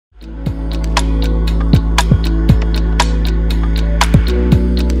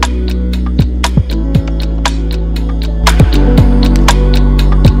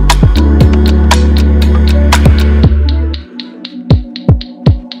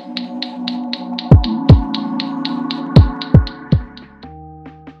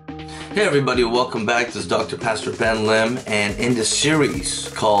Hey everybody, welcome back. This is Dr. Pastor Ben Lim, and in this series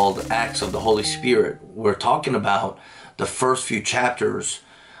called Acts of the Holy Spirit, we're talking about the first few chapters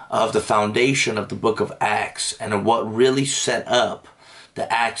of the foundation of the book of Acts and what really set up the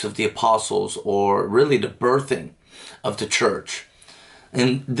Acts of the Apostles, or really the birthing of the church.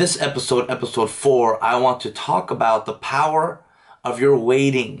 In this episode, episode 4, I want to talk about the power of your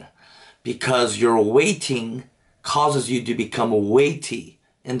waiting, because your waiting causes you to become weighty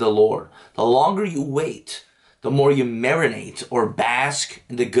in the Lord. The longer you wait, the more you marinate or bask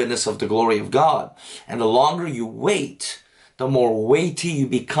in the goodness of the glory of God. And the longer you wait, the more weighty you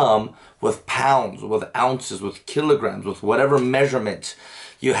become with pounds, with ounces, with kilograms, with whatever measurement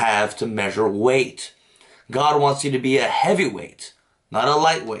you have to measure weight. God wants you to be a heavyweight, not a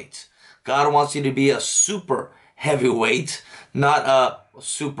lightweight. God wants you to be a super heavyweight, not a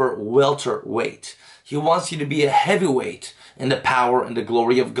super welterweight. He wants you to be a heavyweight in the power and the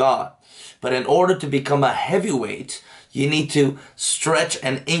glory of God. But in order to become a heavyweight, you need to stretch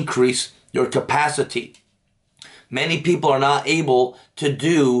and increase your capacity. Many people are not able to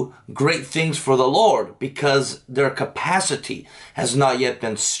do great things for the Lord because their capacity has not yet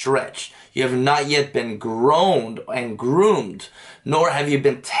been stretched. You have not yet been grown and groomed, nor have you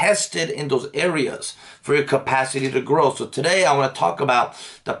been tested in those areas for your capacity to grow. So today I want to talk about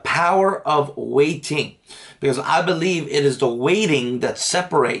the power of waiting, because I believe it is the waiting that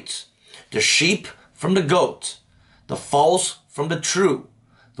separates the sheep from the goat, the false from the true,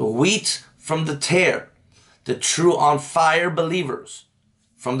 the wheat from the tare, the true on fire believers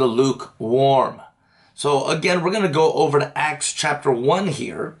from the lukewarm. So again, we're going to go over to Acts chapter 1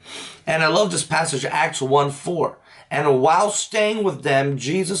 here. And I love this passage, Acts 1:4. And while staying with them,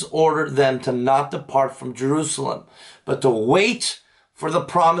 Jesus ordered them to not depart from Jerusalem, but to wait for the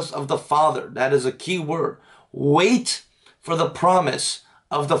promise of the Father. That is a key word. Wait for the promise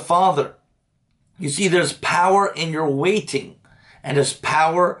of the Father. You see, there's power in your waiting, and there's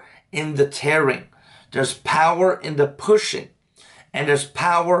power in the tearing. There's power in the pushing, and there's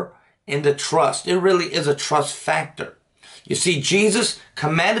power in the trust. It really is a trust factor. You see, Jesus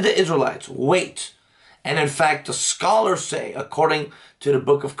commanded the Israelites, wait. And in fact, the scholars say, according to the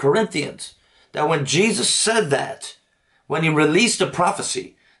book of Corinthians, that when Jesus said that, when he released the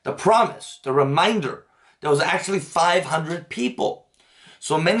prophecy, the promise, the reminder, there was actually 500 people.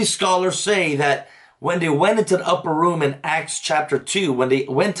 So many scholars say that when they went into the upper room in Acts chapter 2, when they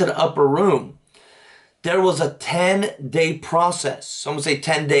went to the upper room, there was a 10-day process. Some say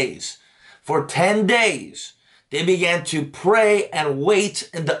 10 days. For 10 days, they began to pray and wait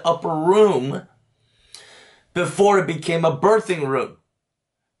in the upper room before it became a birthing room.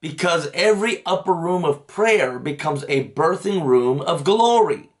 Because every upper room of prayer becomes a birthing room of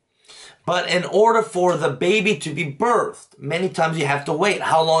glory. But in order for the baby to be birthed, many times you have to wait.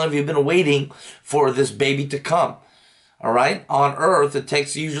 How long have you been waiting for this baby to come? All right. On earth, it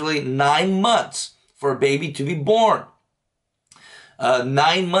takes usually 9 months for a baby to be born.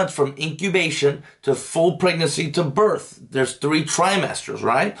 9 months from incubation to full pregnancy to birth. There's 3 trimesters,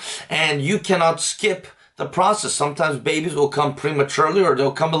 right? And you cannot skip the process. Sometimes babies will come prematurely, or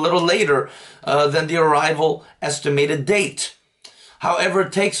they'll come a little later than the arrival estimated date. However,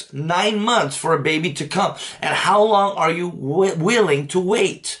 it takes 9 months for a baby to come. And how long are you willing to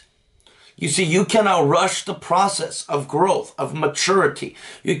wait? You see, you cannot rush the process of growth, of maturity.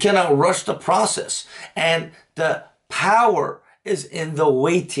 You cannot rush the process. And the power is in the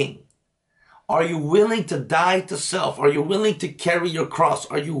waiting. Are you willing to die to self? Are you willing to carry your cross?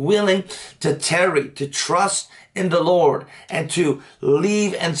 Are you willing to tarry, to trust in the Lord, and to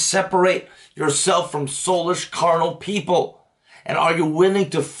leave and separate yourself from soulish, carnal people? And are you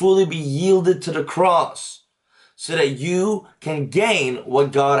willing to fully be yielded to the cross so that you can gain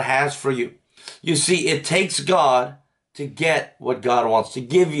what God has for you? You see, it takes God to get what God wants to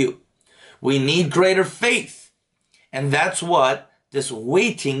give you. We need greater faith. And that's what this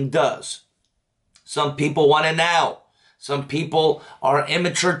waiting does. Some people want it now. Some people are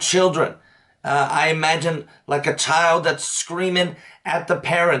immature children. I imagine like a child that's screaming at the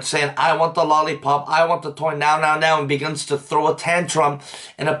parents saying, I want the lollipop, I want the toy now, and begins to throw a tantrum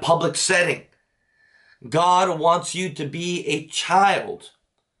in a public setting. God wants you to be a child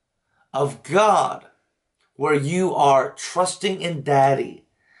of God, where you are trusting in Daddy,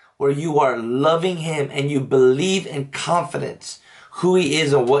 where you are loving Him, and you believe in confidence who He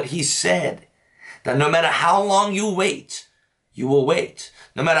is and what He said. That no matter how long you wait, you will wait.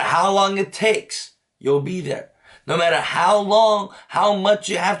 No matter how long it takes, you'll be there. No matter how long, how much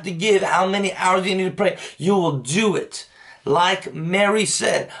you have to give, how many hours you need to pray, you will do it. Like Mary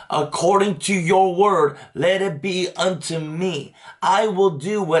said, according to your word, let it be unto me. I will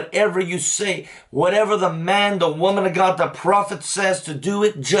do whatever you say. Whatever the man, the woman of God, the prophet says to do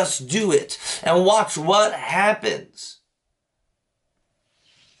it, just do it. And watch what happens.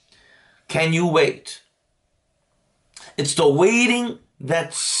 Can you wait? It's the waiting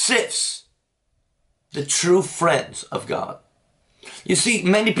that sifts the true friends of God. You see,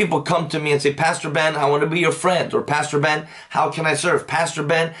 many people come to me and say, Pastor Ben, I want to be your friend. Or Pastor Ben, how can I serve? Pastor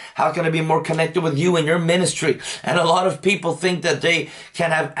Ben, how can I be more connected with you and your ministry? And a lot of people think that they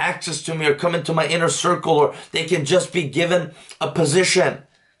can have access to me or come into my inner circle, or they can just be given a position.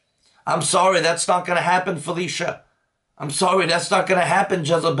 I'm sorry, that's not going to happen, Felicia. I'm sorry, that's not going to happen,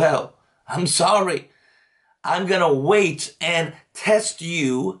 Jezebel. I'm sorry. I'm going to wait and test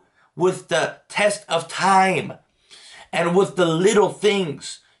you with the test of time. And with the little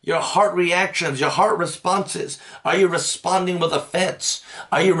things, your heart reactions, your heart responses. Are you responding with offense?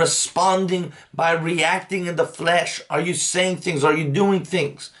 Are you responding by reacting in the flesh? Are you saying things? Are you doing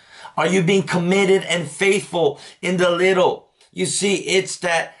things? Are you being committed and faithful in the little? You see, it's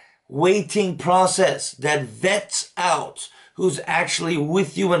that waiting process that vets out who's actually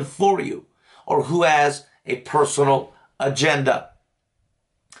with you and for you, or who has a personal agenda.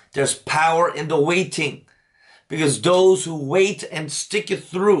 There's power in the waiting. Because those who wait and stick it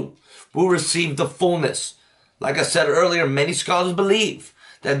through will receive the fullness. Like I said earlier, many scholars believe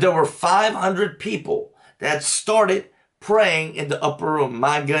that there were 500 people that started praying in the upper room.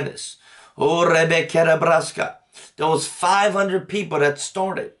 My goodness. Oh, Rebecca Braska. There was 500 people that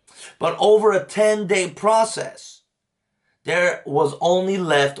started. But over a 10-day process, there was only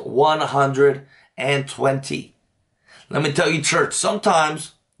left 120. Let me tell you, church,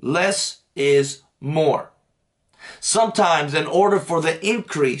 sometimes less is more. Sometimes in order for the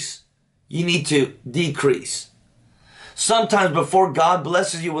increase, you need to decrease. Sometimes before God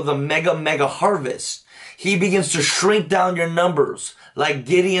blesses you with a mega harvest, he begins to shrink down your numbers like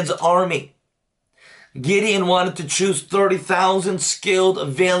Gideon's army. Gideon wanted to choose 30,000 skilled,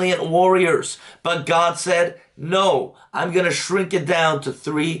 valiant warriors, but God said, no, I'm going to shrink it down to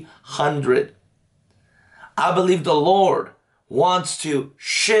 300. I believe the Lord wants to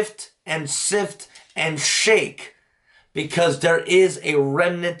shift and sift and shake, because there is a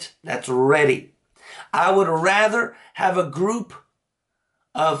remnant that's ready. I would rather have a group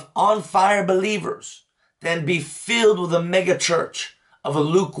of on-fire believers than be filled with a mega church of a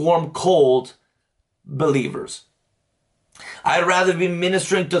lukewarm, cold believers. I'd rather be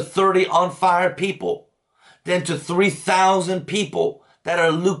ministering to 30 on-fire people than to 3,000 people that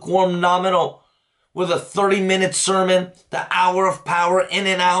are lukewarm, nominal, with a 30-minute sermon, the hour of power, in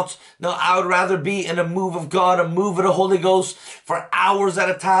and out. No, I would rather be in a move of God, a move of the Holy Ghost for hours at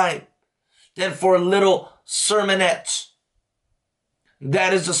a time than for little sermonettes.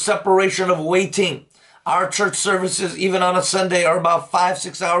 That is the separation of waiting. Our church services, even on a Sunday, are about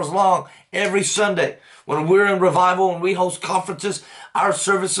 5-6 hours long every Sunday. When we're in revival and we host conferences, our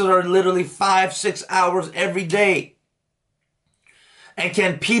services are literally 5-6 hours every day. And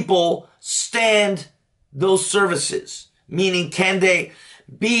can people stand those services? Meaning, can they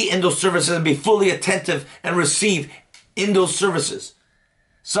be in those services and be fully attentive and receive in those services?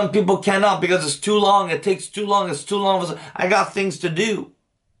 Some people cannot because it's too long. It takes too long. It's too long. I got things to do.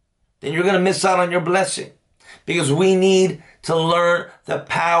 Then you're going to miss out on your blessing, because we need to learn the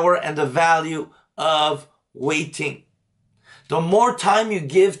power and the value of waiting. The more time you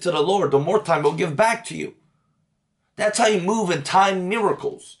give to the Lord, the more time He'll give back to you. That's how you move in time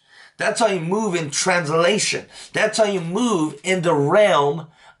miracles. That's how you move in translation. That's how you move in the realm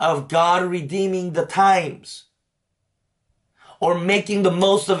of God redeeming the times, or making the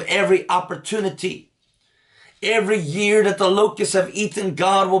most of every opportunity. Every year that the locusts have eaten,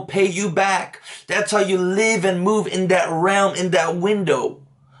 God will pay you back. That's how you live and move in that realm, in that window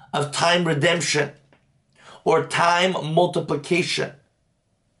of time redemption or time multiplication.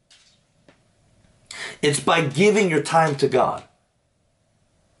 It's by giving your time to God.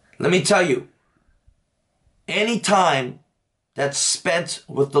 Let me tell you, any time that's spent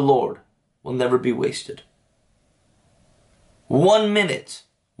with the Lord will never be wasted. 1 minute,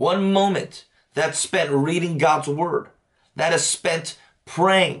 1 moment that's spent reading God's word, that is spent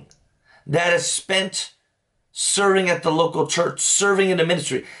praying, that is spent serving at the local church, serving in the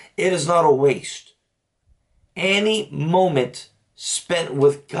ministry, it is not a waste. Any moment spent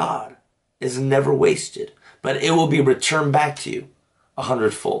with God is never wasted, but it will be returned back to you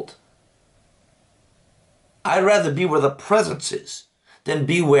 100-fold. I'd rather be where the presence is than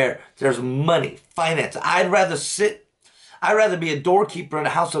be where there's money, finance. I'd rather be a doorkeeper in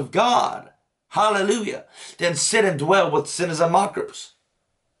the house of God Hallelujah. Than sit and dwell with sinners and mockers.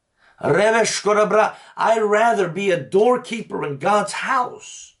 I'd rather be a doorkeeper in God's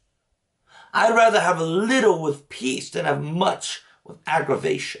house. I'd rather have a little with peace than have much with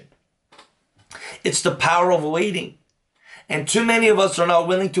aggravation. It's the power of waiting. And too many of us are not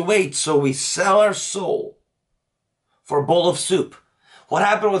willing to wait, so we sell our soul for a bowl of soup. What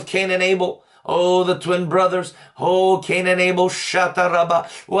happened with Cain and Abel? Oh, the twin brothers. Oh, Cain and Abel, shataraba.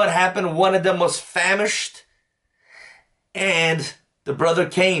 What happened? One of them was famished. And the brother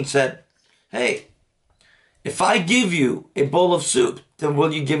Cain said, hey, if I give you a bowl of soup, then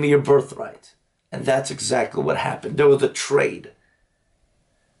will you give me your birthright? And that's exactly what happened. There was a trade.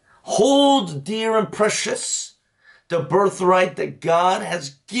 Hold dear and precious the birthright that God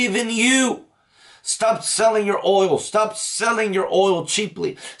has given you. Stop selling your oil. Stop selling your oil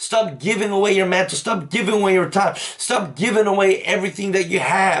cheaply. Stop giving away your mantle. Stop giving away your time. Stop giving away everything that you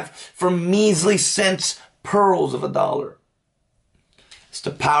have for measly cents, pearls of $1. It's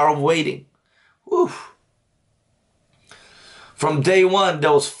the power of waiting. Whew. From day one,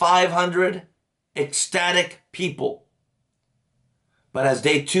 there was 500 ecstatic people. But as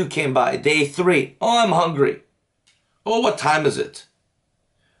day 2 came by, day 3, oh, I'm hungry. Oh, what time is it?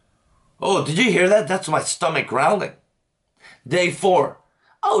 Oh, did you hear that? That's my stomach growling. Day 4,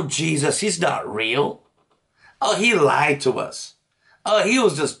 oh, Jesus, he's not real. Oh, he lied to us. Oh, he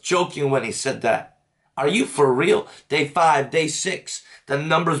was just joking when he said that. Are you for real? Day 5, day 6, the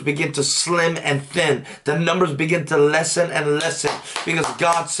numbers begin to slim and thin. The numbers begin to lessen and lessen. Because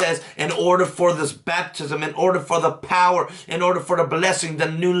God says, in order for this baptism, in order for the power, in order for the blessing, the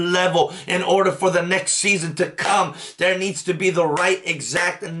new level, in order for the next season to come, there needs to be the right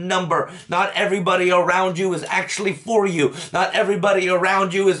exact number. Not everybody around you is actually for you. Not everybody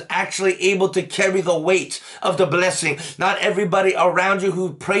around you is actually able to carry the weight of the blessing. Not everybody around you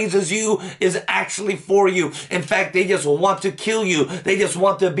who praises you is actually for you. In fact, they just want to kill you. They just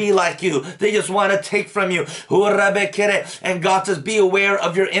want to be like you. They just want to take from you. And God says, be aware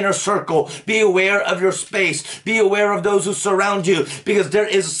of your inner circle. Be aware of your space. Be aware of those who surround you. Because there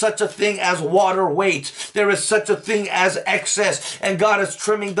is such a thing as water weight. There is such a thing as excess. And God is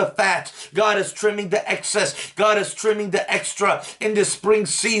trimming the fat. God is trimming the excess. God is trimming the extra in this spring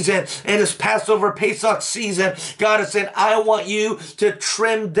season. In this Passover Pesach season. God is saying, I want you to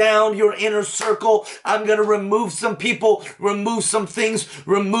trim down your inner circle. I'm going to remove some people, remove some things,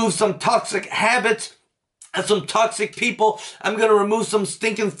 remove some toxic habits and some toxic people. I'm going to remove some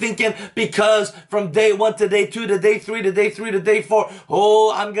stinking thinking, because from day 1 to day 2 to day 3 to day 3 to day 4,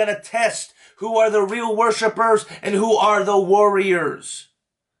 oh, I'm going to test who are the real worshipers and who are the warriors.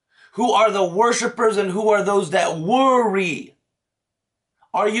 Who are the worshipers and who are those that worry?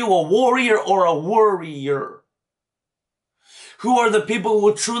 Are you a warrior or a worrier? Who are the people who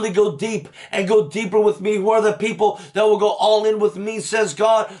will truly go deep and go deeper with me? Who are the people that will go all in with me, says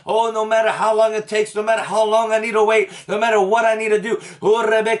God? Oh, no matter how long it takes, no matter how long I need to wait, no matter what I need to do.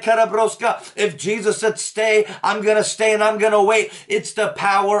 If Jesus said stay, I'm going to stay and I'm going to wait. It's the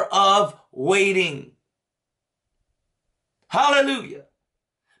power of waiting. Hallelujah.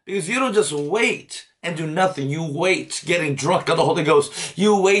 Because you don't just wait and do nothing. You wait getting drunk on the Holy Ghost.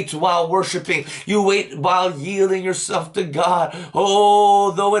 You wait while worshiping. You wait while yielding yourself to God. Oh,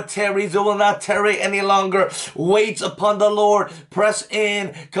 though it tarries, it will not tarry any longer. Wait upon the Lord. Press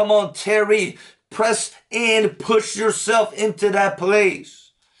in. Come on, tarry. Press in. Push yourself into that place.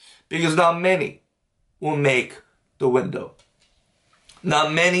 Because not many will make the window.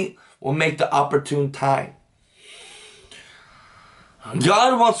 Not many will make the opportune time.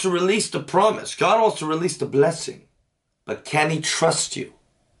 God wants to release the promise. God wants to release the blessing. But can he trust you?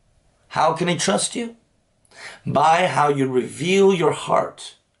 How can he trust you? By how you reveal your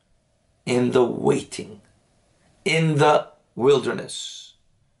heart in the waiting, in the wilderness.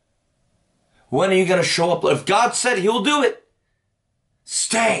 When are you going to show up? If God said he'll do it,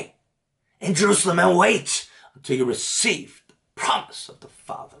 stay in Jerusalem and wait until you receive the promise of the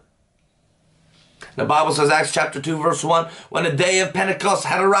Father. The Bible says, Acts chapter 2, verse 1, when the day of Pentecost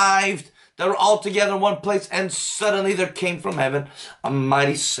had arrived, they were all together in one place, and suddenly there came from heaven a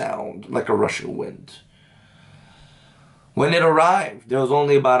mighty sound like a rushing wind. When it arrived, there was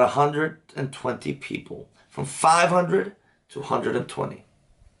only about 120 people, from 500 to 120.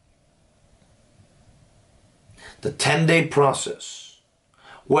 The 10-day process.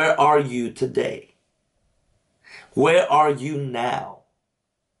 Where are you today? Where are you now?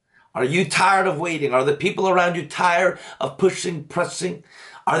 Are you tired of waiting? Are the people around you tired of pushing, pressing?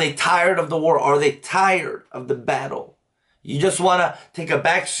 Are they tired of the war? Are they tired of the battle? You just want to take a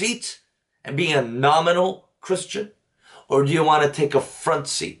back seat and be a nominal Christian? Or do you want to take a front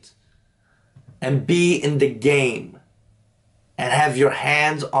seat and be in the game and have your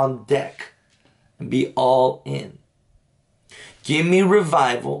hands on deck and be all in. Give me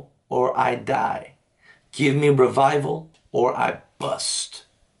revival or I die. Give me revival or I bust.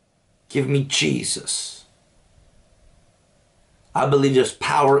 Give me Jesus. I believe there's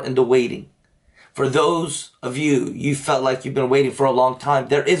power in the waiting. For those of you, you felt like you've been waiting for a long time.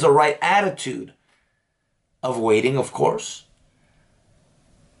 There is a right attitude of waiting, of course.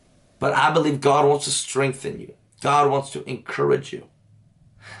 But I believe God wants to strengthen you. God wants to encourage you.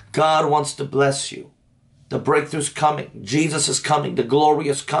 God wants to bless you. The breakthrough's coming. Jesus is coming. The glory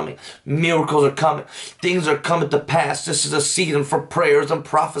is coming. Miracles are coming. Things are coming to pass. This is a season for prayers and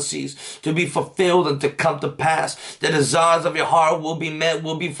prophecies to be fulfilled and to come to pass. The desires of your heart will be met,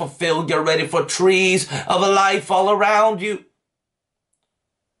 will be fulfilled. Get ready for trees of a life all around you.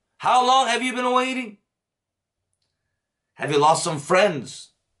 How long have you been waiting? Have you lost some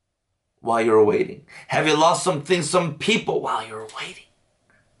friends while you're waiting? Have you lost some things, some people while you're waiting?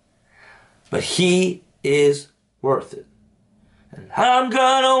 But He is worth it. And I'm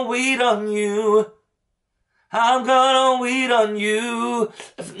gonna wait on you. I'm gonna wait on you.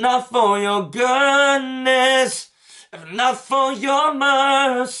 If not for your goodness, if not for your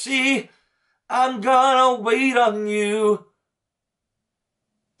mercy, I'm gonna wait on you.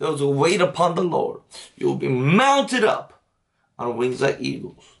 Those who wait upon the Lord, you will be mounted up on wings like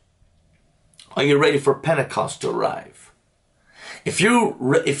eagles. Are you ready for Pentecost to arrive? If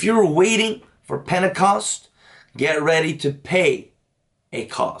you're waiting for Pentecost, get ready to pay a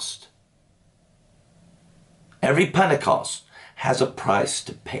cost. Every Pentecost has a price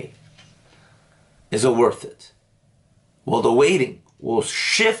to pay. Is it worth it? Well, the waiting will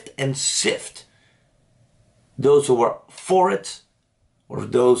shift and sift those who are for it or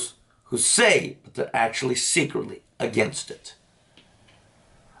those who say but they're actually secretly against it.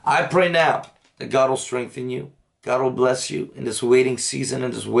 I pray now that God will strengthen you. God will bless you in this waiting season,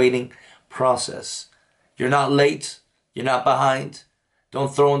 in this waiting process. You're not late. You're not behind.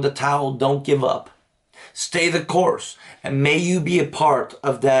 Don't throw in the towel. Don't give up. Stay the course. And may you be a part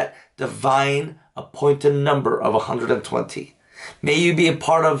of that divine appointed number of 120. May you be a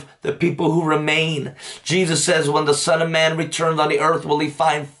part of the people who remain. Jesus says, when the Son of Man returns on the earth, will He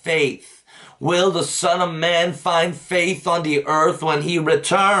find faith? Will the Son of Man find faith on the earth when He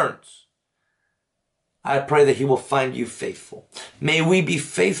returns? I pray that He will find you faithful. May we be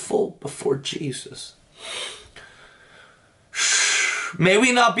faithful before Jesus. May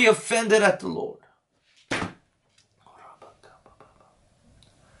we not be offended at the Lord.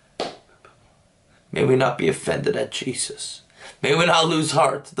 May we not be offended at Jesus. May we not lose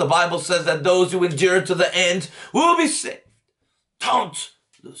heart. The Bible says that those who endure to the end will be saved. Don't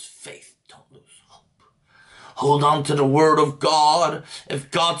lose faith. Don't lose hope. Hold on to the word of God.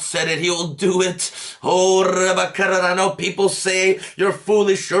 If God said it, He will do it. Oh, I know people say you're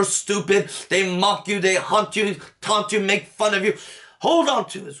foolish, you're stupid. They mock you, they haunt you, taunt you, make fun of you. Hold on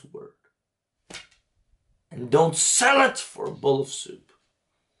to His word. And don't sell it for a bowl of soup.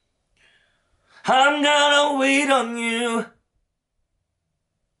 I'm gonna wait on you.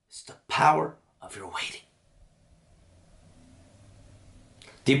 It's the power of your waiting.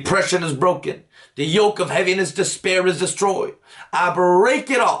 Depression is broken. The yoke of heaviness, despair is destroyed. I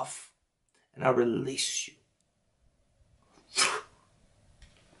break it off and I release you.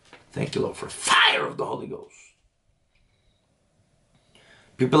 Thank you, Lord, for fire of the Holy Ghost.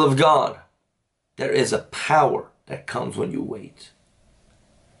 People of God, there is a power that comes when you wait.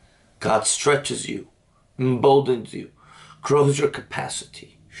 God stretches you, emboldens you, grows your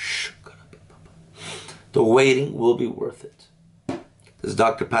capacity. The waiting will be worth it. This is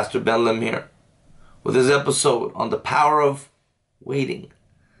Dr. Pastor Ben Lim here with this episode on the power of waiting.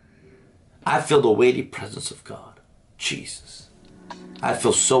 I feel the weighty presence of God. Jesus. I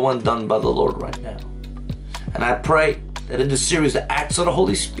feel so undone by the Lord right now. And I pray that in this series, the acts of the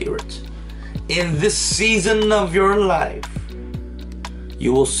Holy Spirit, in this season of your life,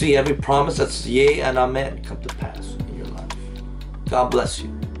 you will see every promise that's yea and amen come to pass in your life. God bless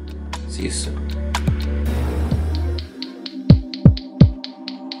you. See you soon.